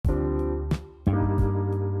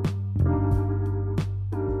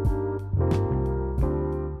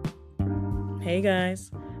Hey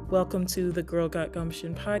guys, welcome to the Girl Got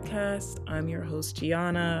Gumption podcast. I'm your host,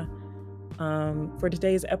 Gianna. For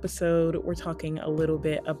today's episode, we're talking a little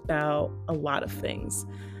bit about a lot of things.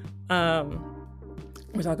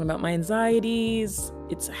 We're talking about my anxieties,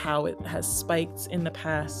 it's how it has spiked in the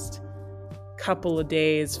past couple of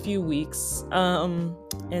days, few weeks,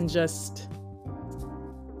 and just,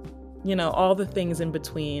 all the things in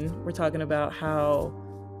between. We're talking about how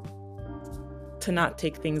to not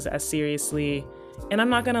take things as seriously. And I'm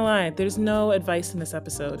not gonna lie, there's no advice in this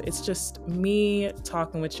episode. It's just me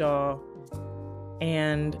talking with y'all.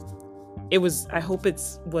 And I hope it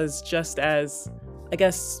was just as, I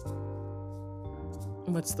guess,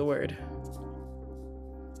 what's the word?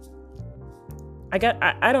 I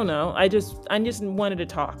don't know. I just wanted to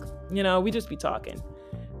talk. We just be talking.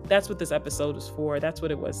 That's what this episode was for. That's what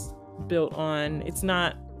it was built on. It's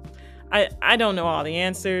not, I don't know all the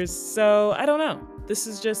answers, so I don't know. This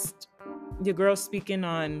is just your girl speaking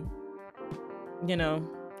on,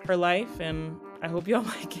 her life, and I hope y'all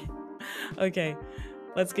like it. Okay,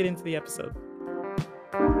 let's get into the episode.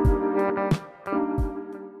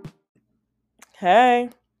 Hey,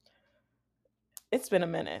 it's been a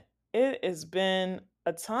minute. It has been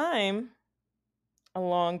a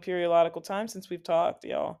long periodical time since we've talked,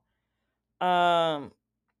 y'all. How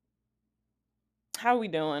are we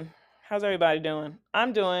doing? How's everybody doing?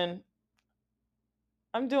 I'm doing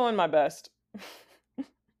my best.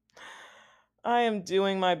 I am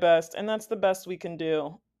doing my best, and that's the best we can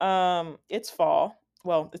do. It's fall.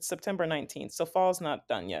 Well, it's September 19th, so fall's not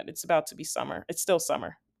done yet. It's about to be summer. It's still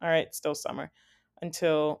summer. All right, it's still summer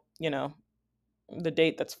until, the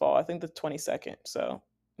date that's fall. I think the 22nd, so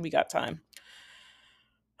we got time.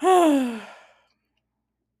 I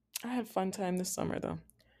had fun time this summer though.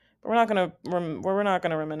 But we're not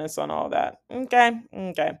gonna reminisce on all that. Okay.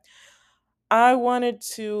 I wanted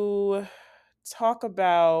to talk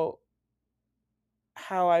about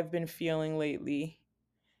how I've been feeling lately.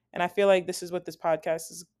 And I feel like this is what this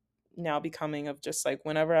podcast is now becoming, of just like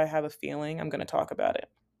whenever I have a feeling, I'm going to talk about it.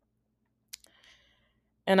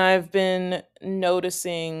 And I've been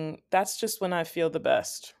noticing that's just when I feel the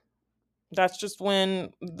best. That's just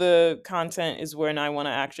when the content is when I want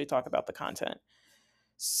to actually talk about the content.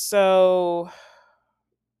 So,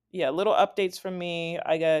 yeah, little updates from me.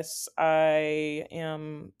 I guess I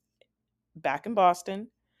am back in Boston.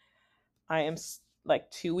 I am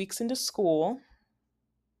like 2 weeks into school.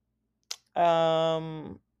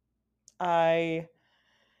 I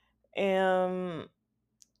am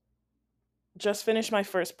just finished my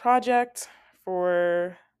first project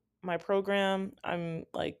for my program. I'm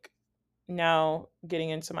like now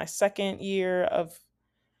getting into my second year of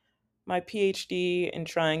my PhD and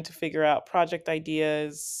trying to figure out project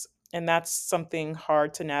ideas. And that's something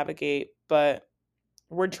hard to navigate, but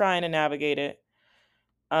we're trying to navigate it.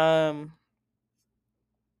 And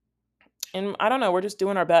I don't know, we're just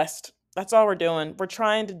doing our best. That's all we're doing. We're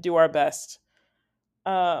trying to do our best.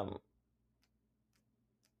 But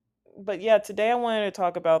yeah, today I wanted to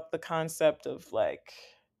talk about the concept of like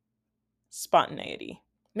spontaneity.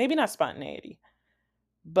 Maybe not spontaneity,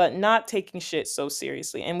 but not taking shit so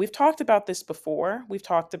seriously. And we've talked about this before. We've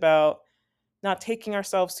talked about not taking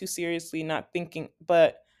ourselves too seriously, not thinking,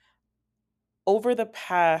 but over the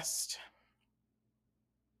past,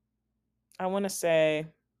 I want to say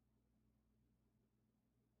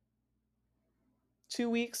 2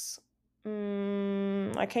 weeks,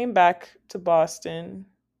 I came back to Boston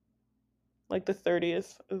like the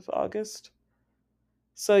 30th of August.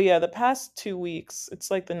 So yeah, the past 2 weeks,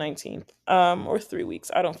 it's like the 19th, or 3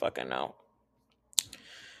 weeks. I don't fucking know.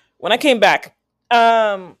 When I came back,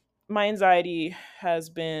 my anxiety has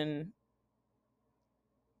been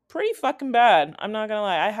pretty fucking bad. I'm not gonna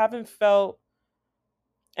lie. I haven't felt,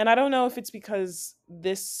 and I don't know if it's because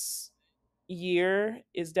this year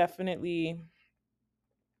is definitely,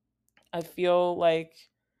 I feel like,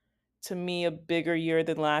 to me, a bigger year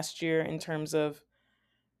than last year in terms of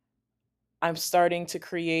I'm starting to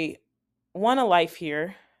create a life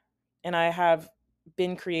here, and I have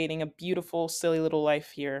been creating a beautiful, silly little life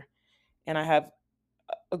here, and I have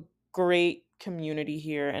a great community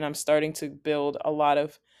here, and I'm starting to build a lot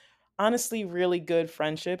of honestly really good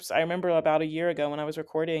friendships. I remember about a year ago when I was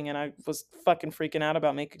recording and I was fucking freaking out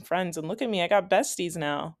about making friends, and look at me, I got besties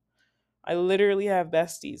now. I literally have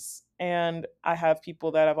besties, and I have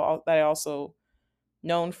people that I also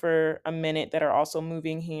known for a minute that are also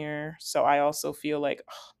moving here. So I also feel like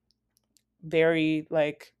very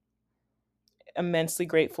like immensely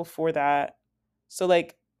grateful for that. So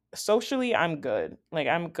like socially I'm good. Like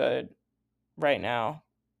I'm good right now.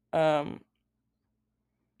 Um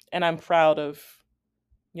and I'm proud of,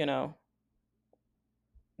 you know,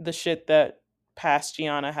 the shit that past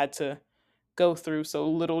Gianna had to go through,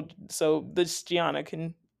 so this Gianna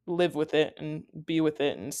can live with it and be with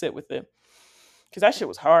it and sit with it. Cause that shit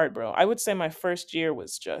was hard, bro. I would say my first year moving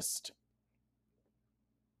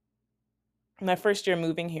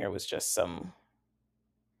here was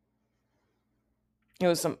just it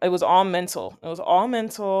was all mental. It was all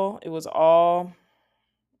mental. It was all,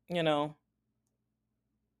 you know,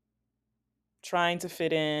 trying to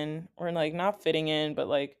fit in, or like not fitting in, but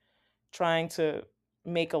like trying to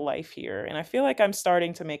make a life here. And I feel like I'm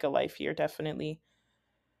starting to make a life here, definitely.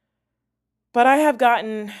 But I have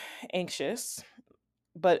gotten anxious,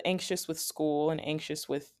 but anxious with school and anxious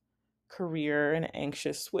with career and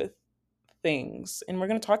anxious with things. And we're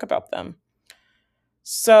going to talk about them.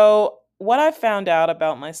 So, what I found out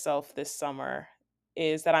about myself this summer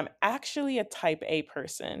is that I'm actually a type A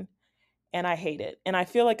person, and I hate it. And I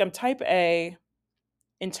feel like I'm type A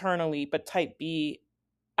internally, but type B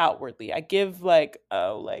outwardly. I give like,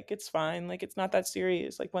 oh, like it's fine, like it's not that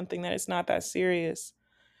serious. Like one thing that it's not that serious.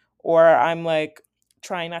 Or I'm like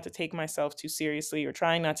trying not to take myself too seriously or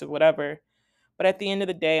trying not to whatever. But at the end of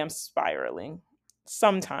the day, I'm spiraling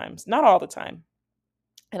sometimes, not all the time.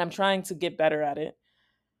 And I'm trying to get better at it.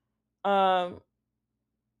 Um,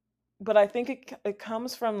 but I think it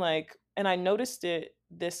comes from like, and I noticed it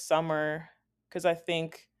this summer because I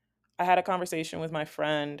think I had a conversation with my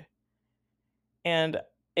friend, and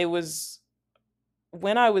it was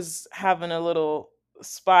when I was having a little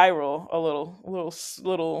spiral, a little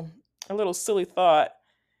silly thought,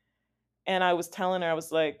 and I was telling her, I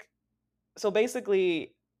was like, so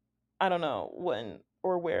basically, I don't know when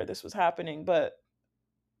or where this was happening, but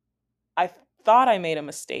I thought I made a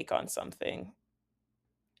mistake on something,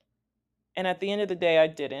 and at the end of the day, I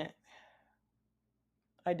didn't.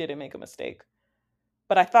 I didn't make a mistake,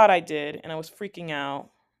 but I thought I did, and I was freaking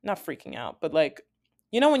out. Not freaking out, but like,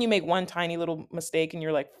 when you make one tiny little mistake and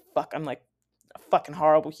you're like, "Fuck," I'm like a fucking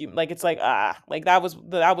horrible human. Like it's like like that was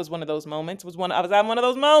one of those moments. It was one I was at one of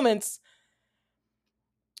those moments,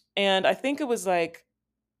 and I think it was like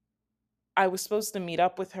I was supposed to meet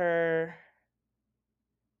up with her,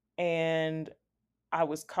 and I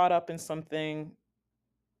was caught up in something,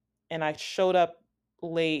 and I showed up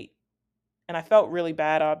late, and I felt really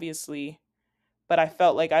bad, obviously, but I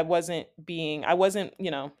felt like I wasn't,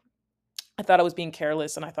 I thought I was being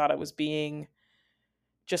careless, and I thought I was being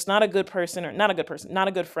just not a good person, or not a good person, not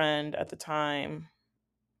a good friend at the time.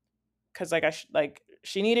 Cause like like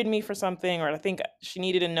she needed me for something, or I think she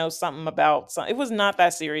needed to know something about something. It was not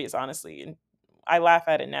that serious, honestly. And I laugh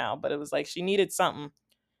at it now, but it was like she needed something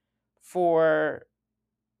for,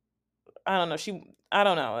 I don't know. I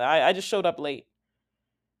don't know. I just showed up late.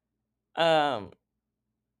 Um,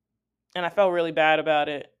 and I felt really bad about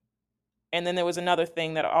it. And then there was another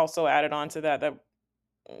thing that also added on to that,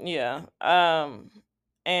 yeah.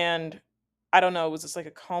 And I don't know, it was just like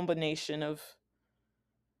a combination of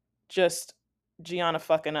just Gianna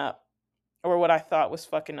fucking up, or what I thought was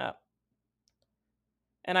fucking up.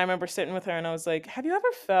 And I remember sitting with her and I was like, "Have you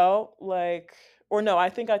ever felt like," or no, I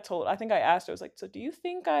think I asked her, I was like, "So do you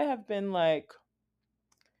think I have been like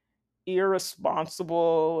irresponsible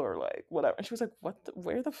or like whatever?" And she was like,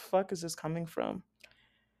 where the fuck is this coming from?"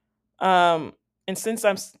 Um, and since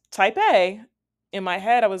type A, in my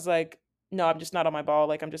head, I was like, "No, I'm just not on my ball."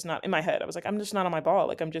 Like, I'm just not in my head. I was like, "I'm just not on my ball.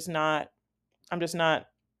 Like, I'm just not,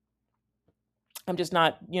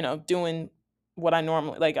 doing what I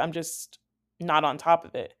normally like. I'm just not on top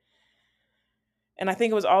of it." And I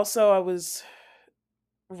think it was also I was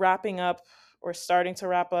wrapping up or starting to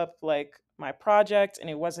wrap up like my project, and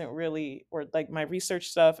it wasn't really, or like my research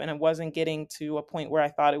stuff, and it wasn't getting to a point where I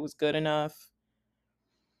thought it was good enough.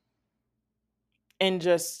 And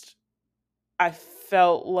just I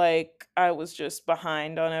felt like I was just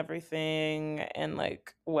behind on everything and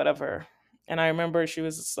like whatever. And I remember she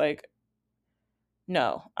was just like,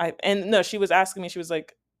 "No." No, she was asking me, she was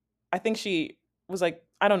like, I think she was like,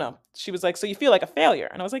 I don't know. She was like, "So you feel like a failure?"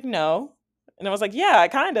 And I was like, "No." And I was like, "Yeah,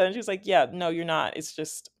 kind of." And she was like, "Yeah, no, you're not. It's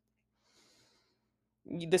just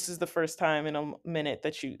this is the first time in a minute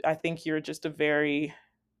that I think you're just a very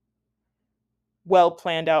well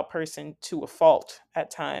planned out person to a fault at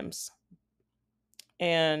times.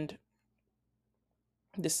 And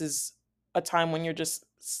this is a time when you're just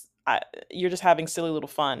having silly little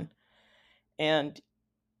fun, and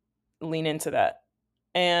lean into that."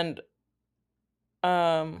 And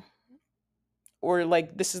um or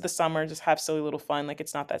like, "This is the summer, just have silly little fun, like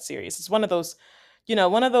it's not that serious." It's one of those,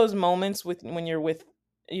 one of those moments with when you're with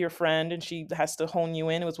your friend and she has to hone you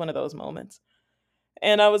in. It was one of those moments.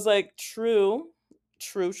 And I was like, "True,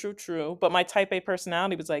 true, true, true." But my type A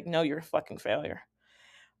personality was like, "No, you're a fucking failure."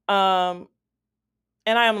 Um,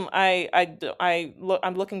 and I'm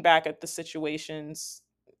looking back at the situations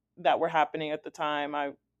that were happening at the time.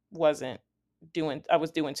 Wasn't I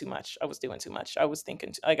was doing too much. I was doing too much. I was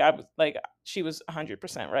thinking like I was like she was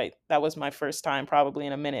 100% right. That was my first time probably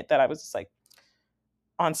in a minute that I was just like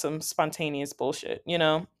on some spontaneous bullshit, you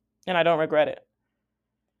know? And I don't regret it.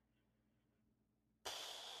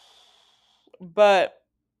 But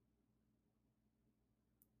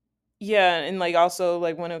yeah, and like also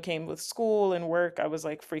like when it came with school and work, I was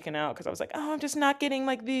like freaking out because I was like, oh, I'm just not getting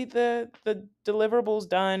like the deliverables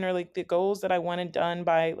done or like the goals that I wanted done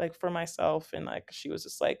by like for myself. And like she was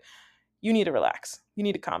just like, you need to relax. You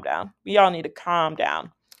need to calm down. We all need to calm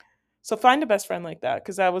down. So find a best friend like that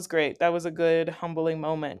because that was great. That was a good humbling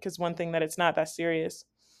moment because one thing that it's not that serious.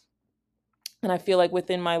 And I feel like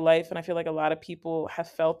within my life, and I feel like a lot of people have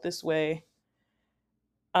felt this way,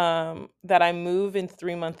 that I move in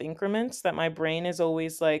 3 month increments, that my brain is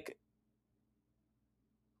always like,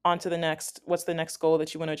 on to the next, what's the next goal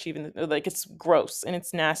that you want to achieve? And like, it's gross and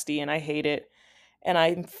it's nasty and I hate it. And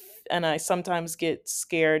I sometimes get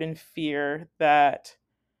scared and fear that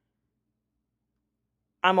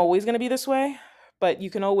I'm always going to be this way, but you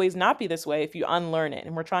can always not be this way if you unlearn it.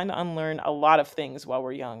 And we're trying to unlearn a lot of things while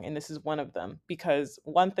we're young. And this is one of them because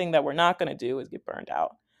one thing that we're not going to do is get burned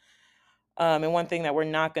out. And one thing that we're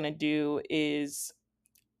not going to do is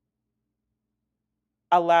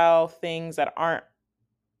allow things that aren't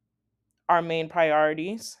our main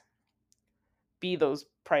priorities be those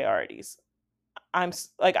priorities.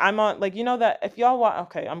 Like I'm on like you know that if y'all watch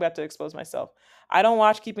okay, I'm about to expose myself. I don't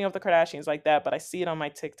watch Keeping Up with the Kardashians like that, but I see it on my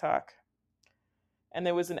TikTok. And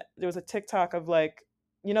there was a TikTok of like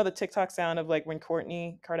the TikTok sound of like when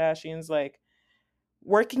Courtney Kardashian's like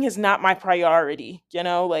working is not my priority,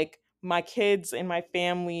 like my kids and my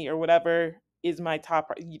family or whatever is my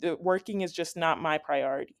working is just not my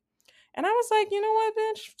priority. And I was like, you know what,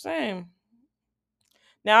 bitch? Same.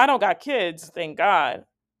 Now I don't got kids, thank God.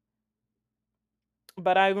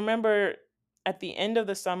 But I remember at the end of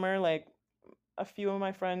the summer, like a few of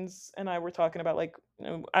my friends and I were talking about like,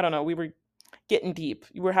 I don't know, we were getting deep.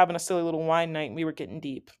 We were having a silly little wine night and we were getting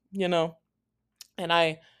deep.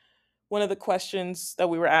 And one of the questions that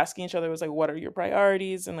we were asking each other was like, what are your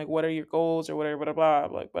priorities and like what are your goals or whatever, blah, blah,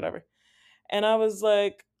 blah, like whatever. And I was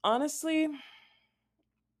like, honestly,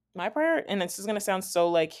 my priority, and this is gonna sound so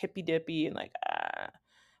like hippy dippy and like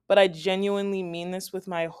but I genuinely mean this with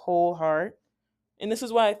my whole heart. And this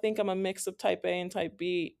is why I think I'm a mix of type A and type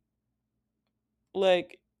B.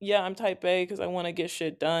 Like, yeah, I'm type A because I want to get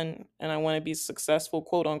shit done and I want to be successful,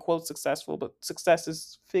 quote unquote successful, but success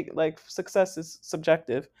is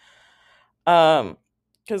subjective.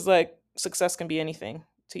 Because like success can be anything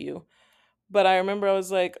to you. But I remember I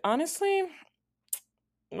was like, honestly,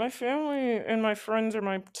 my family and my friends are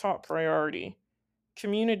my top priority.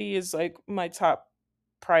 Community is like my top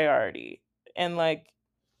priority. And like,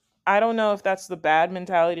 I don't know if that's the bad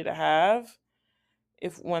mentality to have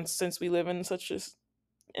if once since we live in such a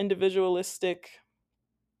individualistic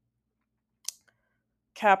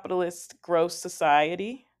capitalist gross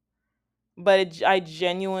society, but I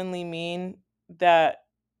genuinely mean that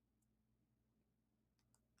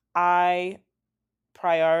I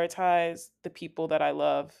prioritize the people that I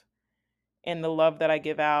love and the love that I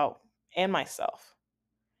give out and myself.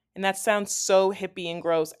 And that sounds so hippie and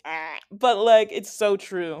gross, but like it's so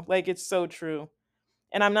true. Like it's so true.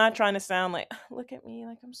 And I'm not trying to sound like look at me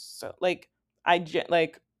like I'm so like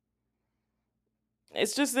like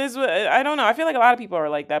it's just this I don't know. I feel like a lot of people are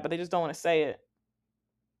like that, but they just don't want to say it.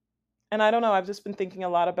 And I don't know, I've just been thinking a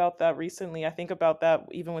lot about that recently. I think about that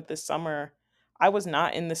even with this summer. I was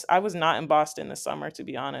not in Boston this summer to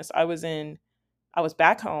be honest. I was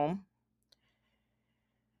back home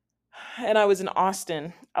and I was in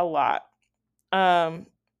Austin a lot. Um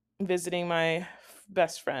visiting my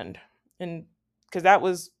best friend and cuz that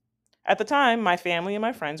was at the time my family and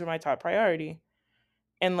my friends were my top priority.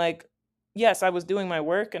 And like yes, I was doing my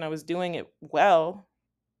work and I was doing it well,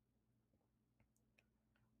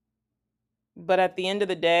 but at the end of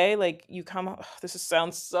the day, like you come this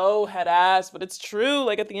sounds so head ass, but it's true.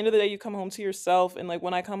 Like at the end of the day, you come home to yourself. And like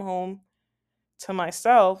when I come home to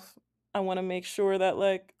myself, I want to make sure that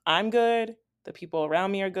like I'm good, the people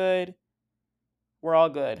around me are good, we're all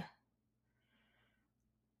good.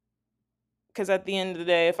 Because at the end of the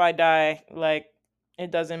day, if I die, like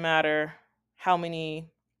it doesn't matter how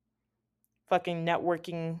many fucking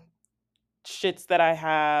networking shits that I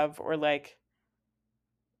have or like,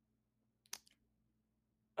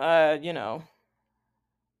 you know,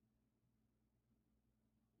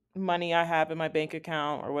 money I have in my bank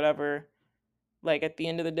account or whatever. Like at the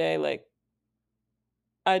end of the day, like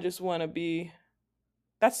I just want to be,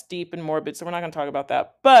 that's deep and morbid, so we're not going to talk about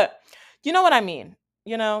that. But you know what I mean.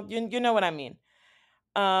 You know what I mean.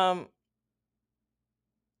 Um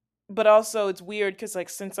but also it's weird cuz like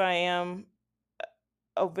since I am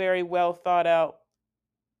a very well thought out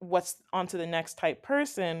what's onto the next type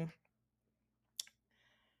person,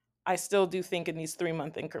 I still do think in these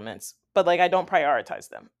 3-month increments, but like I don't prioritize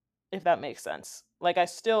them, if that makes sense. Like I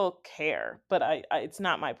still care, but I it's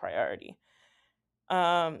not my priority.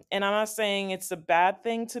 And I'm not saying it's a bad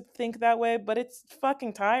thing to think that way, but it's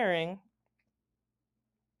fucking tiring.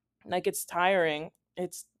 Like it's tiring.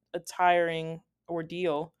 It's a tiring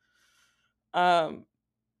ordeal. Um,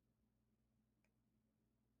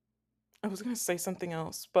 I was gonna say something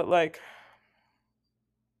else, but like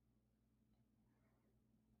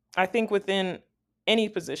I think within any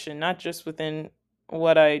position, not just within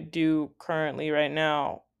what I do currently right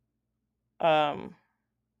now, um,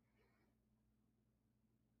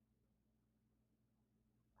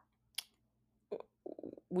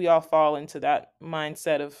 we all fall into that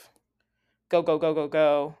mindset of go, go, go, go,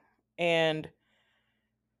 go. And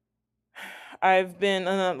and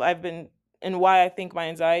why I think my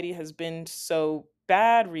anxiety has been so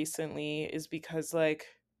bad recently is because like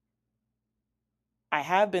I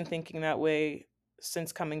have been thinking that way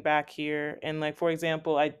since coming back here. And like, for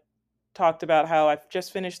example, I talked about how I've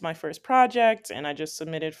just finished my first project and I just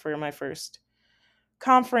submitted for my first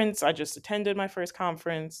conference. I just attended my first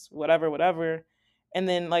conference, whatever, whatever. And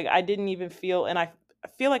then like I didn't even feel, and I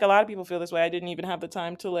feel like a lot of people feel this way. I didn't even have the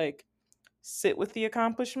time to like sit with the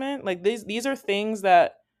accomplishment. Like these are things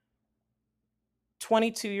that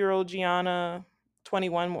 22-year-old Gianna,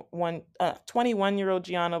 21-year-old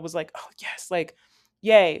Gianna was like, "Oh, yes, like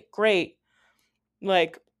yay, great."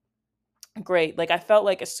 Like great. Like I felt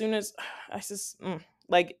like as soon as I just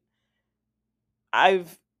like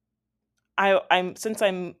I've I'm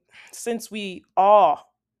since we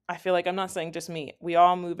all, I feel like I'm not saying just me. We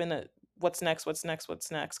all move in a what's next, what's next,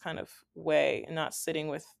 what's next kind of way and not sitting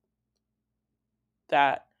with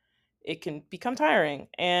that, it can become tiring.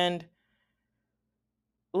 And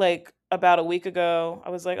like about a week ago, I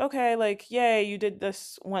was like, okay, like, yay, you did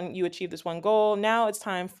this one, you achieved this one goal. Now it's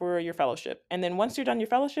time for your fellowship. And then once you're done your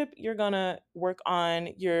fellowship, you're gonna work on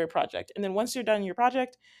your project. And then once you're done your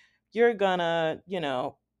project, you're gonna,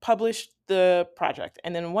 publish the project.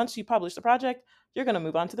 And then once you publish the project, you're gonna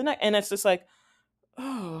move on to the next. And it's just like,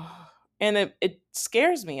 oh, and it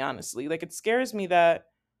scares me, honestly. Like it scares me that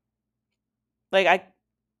like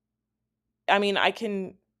I mean, I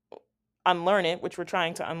can unlearn it, which we're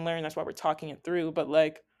trying to unlearn. That's why we're talking it through. But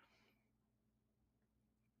like,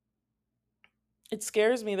 it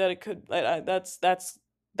scares me that it could.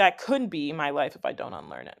 That could be my life if I don't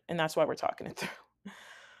unlearn it, and that's why we're talking it through.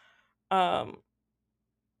 Um,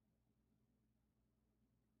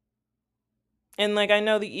 and like, I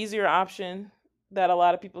know the easier option that a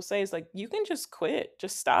lot of people say is like, you can just quit,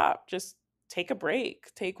 just stop, just take a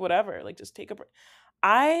break, take whatever, like just take a break.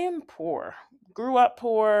 I am poor, grew up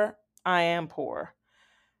poor. I am poor,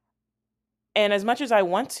 and as much as I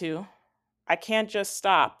want to, I can't just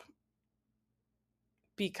stop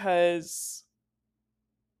because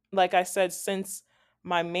like I said, since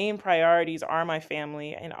my main priorities are my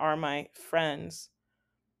family and are my friends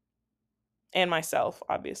and myself,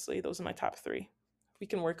 obviously, those are my top three.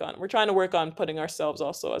 We're trying to work on putting ourselves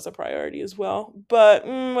also as a priority as well. But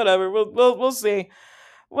whatever, we'll see,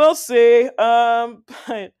 we'll see.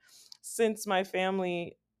 But since my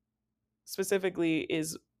family specifically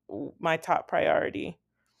is my top priority,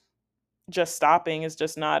 just stopping is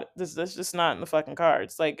just not this just not in the fucking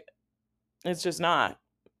cards. Like it's just not.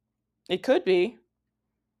 It could be,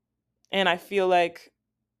 and I feel like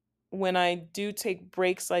when I do take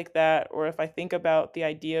breaks like that, or if I think about the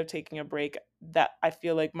idea of taking a break, that I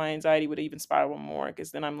feel like my anxiety would even spiral more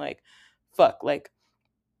because then I'm fuck,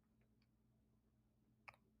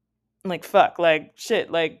 fuck, like shit,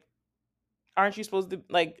 like aren't you supposed to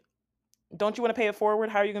like? Don't you want to pay it forward?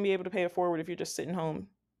 How are you gonna be able to pay it forward if you're just sitting home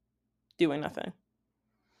doing nothing?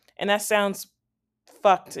 And that sounds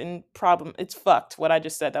fucked and problem. It's fucked. What I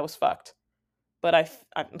just said, that was fucked. But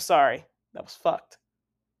I'm sorry, that was fucked.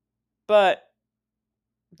 But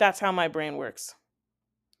that's how my brain works.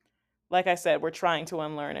 Like I said, we're trying to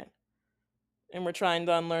unlearn it. And we're trying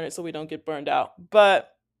to unlearn it so we don't get burned out. But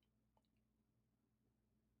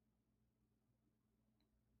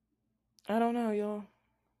I don't know, y'all.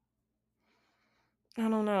 I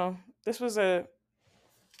don't know. This was a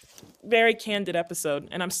very candid episode,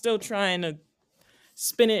 and I'm still trying to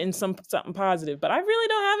spin it in something positive. But I really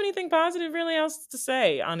don't have anything positive really else to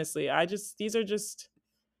say. Honestly, these are just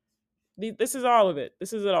this is all of it.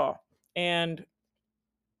 This is it all, and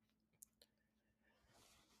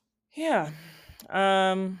Yeah.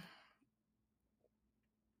 Um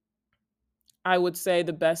I would say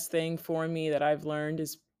the best thing for me that I've learned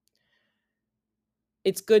is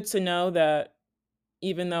it's good to know that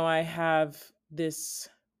even though I have this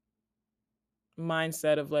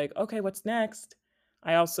mindset of like, okay, what's next?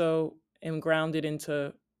 I also am grounded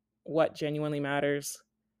into what genuinely matters.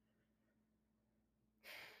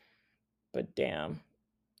 But damn.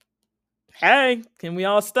 Hey, can we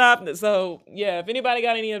all stop? So, yeah, if anybody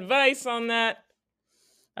got any advice on that,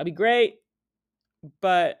 that'd be great.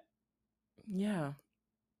 But yeah,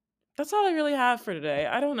 that's all I really have for today.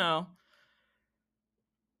 I don't know.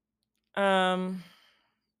 Um,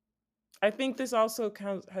 I think this also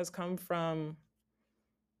has come from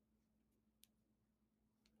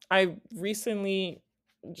I recently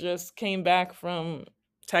just came back from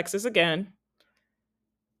Texas again,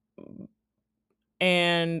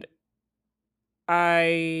 and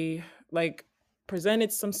I like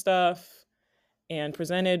presented some stuff and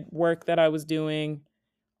presented work that I was doing,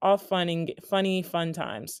 all funny, fun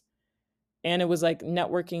times. And it was like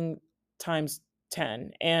networking times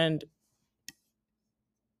 10. And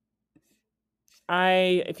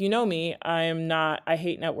if you know me, I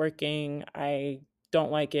hate networking. I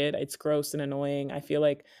don't like it. It's gross and annoying. I feel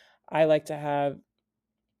like I like to have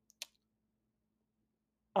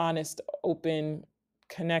honest, open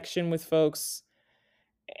connection with folks.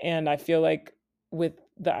 And I feel like with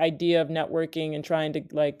the idea of networking and trying to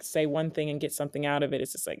like say one thing and get something out of it,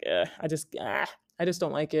 it's just like, I just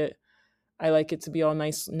don't like it. I like it to be all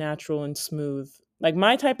nice, natural, and smooth. Like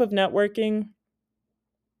my type of networking,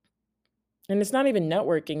 and it's not even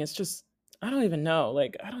networking, it's just, I don't even know.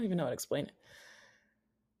 Like, I don't even know how to explain it.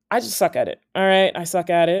 I just suck at it. All right. I suck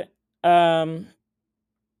at it. Um,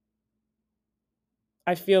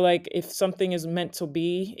 I feel like if something is meant to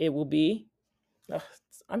be, it will be. Ugh,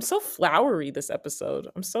 I'm so flowery this episode.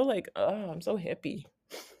 I'm so like, oh, I'm so hippie.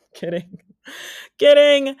 Kidding.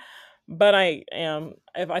 Kidding. But I am.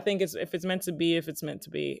 If I think if it's meant to be, if it's meant to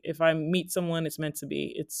be. If I meet someone, it's meant to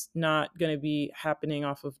be. It's not gonna be happening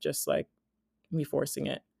off of just like me forcing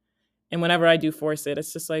it. And whenever I do force it,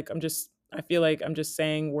 it's just like I feel like I'm just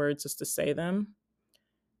saying words just to say them.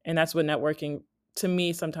 And that's what networking to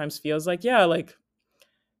me sometimes feels like. Yeah, like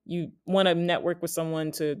you want to network with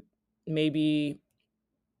someone to maybe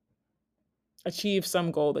achieve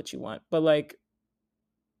some goal that you want. But like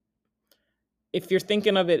if you're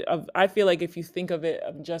thinking of it of I feel like if you think of it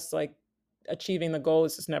of just like achieving the goal,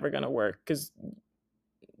 it's just never gonna work because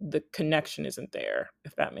the connection isn't there,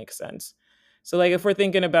 if that makes sense. So like if we're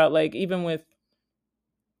thinking about like even with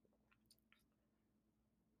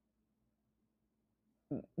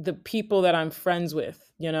the people that I'm friends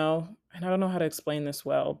with, and I don't know how to explain this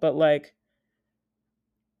well, but like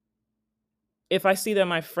if I see that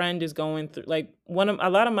my friend is going through like a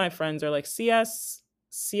lot of my friends are like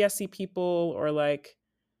CSC people or like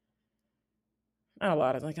not a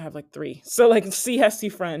lot of like I have like three. So like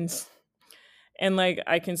CSC friends. And like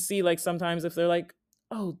I can see like sometimes if they're like,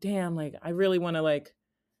 oh damn, like I really want to like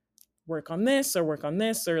work on this or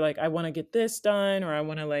like I want to get this done or I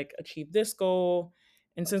want to like achieve this goal.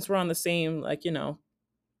 And since we're on the same like,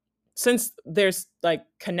 since there's like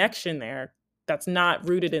connection there that's not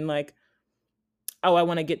rooted in like oh I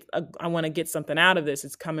want to get something out of this.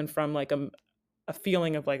 It's coming from like a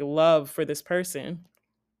feeling of like love for this person.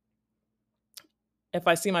 If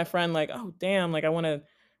I see my friend like, oh damn, like I want to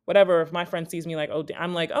whatever, if my friend sees me like, oh,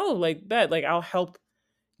 I'm like, oh, like that, like I'll help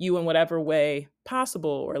you in whatever way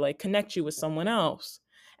possible or like connect you with someone else.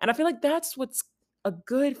 And I feel like that's what's a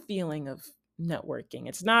good feeling of networking.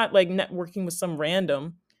 It's not like networking with some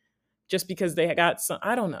random just because they got some,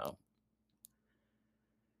 I don't know.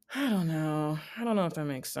 I don't know. I don't know if that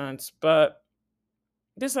makes sense, but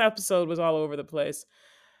this episode was all over the place.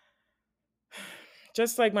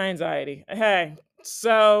 Just like my anxiety. Hey,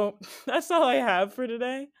 so that's all I have for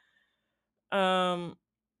today. Um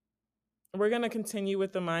we're going to continue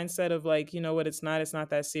with the mindset of like, you know what, it's not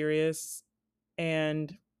that serious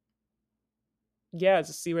and yeah,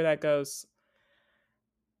 just see where that goes.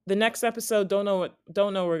 The next episode, don't know what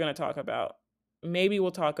we're going to talk about. Maybe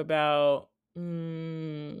we'll talk about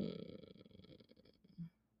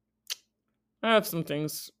I have some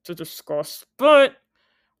things to discuss, but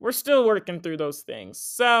we're still working through those things.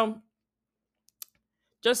 So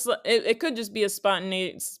it could just be a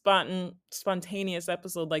spontaneous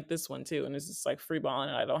episode like this one too, and it's just like free balling,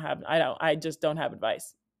 and I just don't have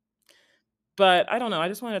advice. But I don't know. I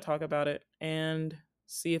just wanted to talk about it and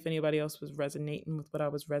see if anybody else was resonating with what I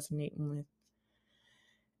was resonating with.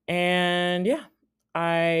 And yeah,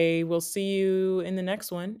 I will see you in the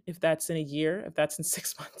next one. If that's in a year, if that's in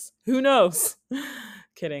 6 months, who knows?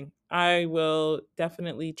 Kidding. I will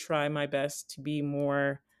definitely try my best to be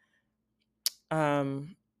more,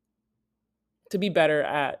 um, to be better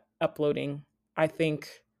at uploading. I think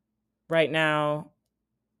right now,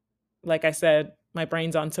 like I said, my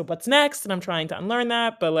brain's on to what's next and I'm trying to unlearn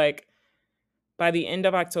that. But like by the end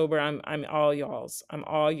of October, I'm all y'all's. I'm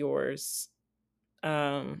all yours.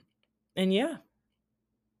 And yeah.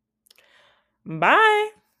 Bye.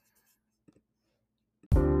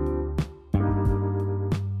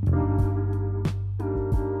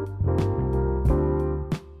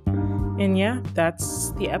 And yeah,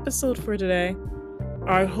 that's the episode for today.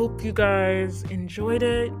 I hope you guys enjoyed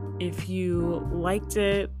it. If you liked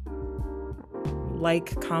it,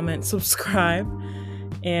 like, comment, subscribe,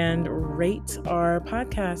 and rate our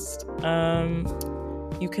podcast.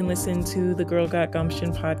 You can listen to the Girl Got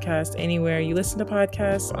Gumption podcast anywhere you listen to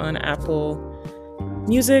podcasts, on Apple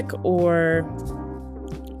Music or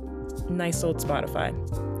nice old Spotify.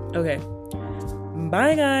 Okay.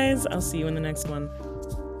 Bye, guys. I'll see you in the next one.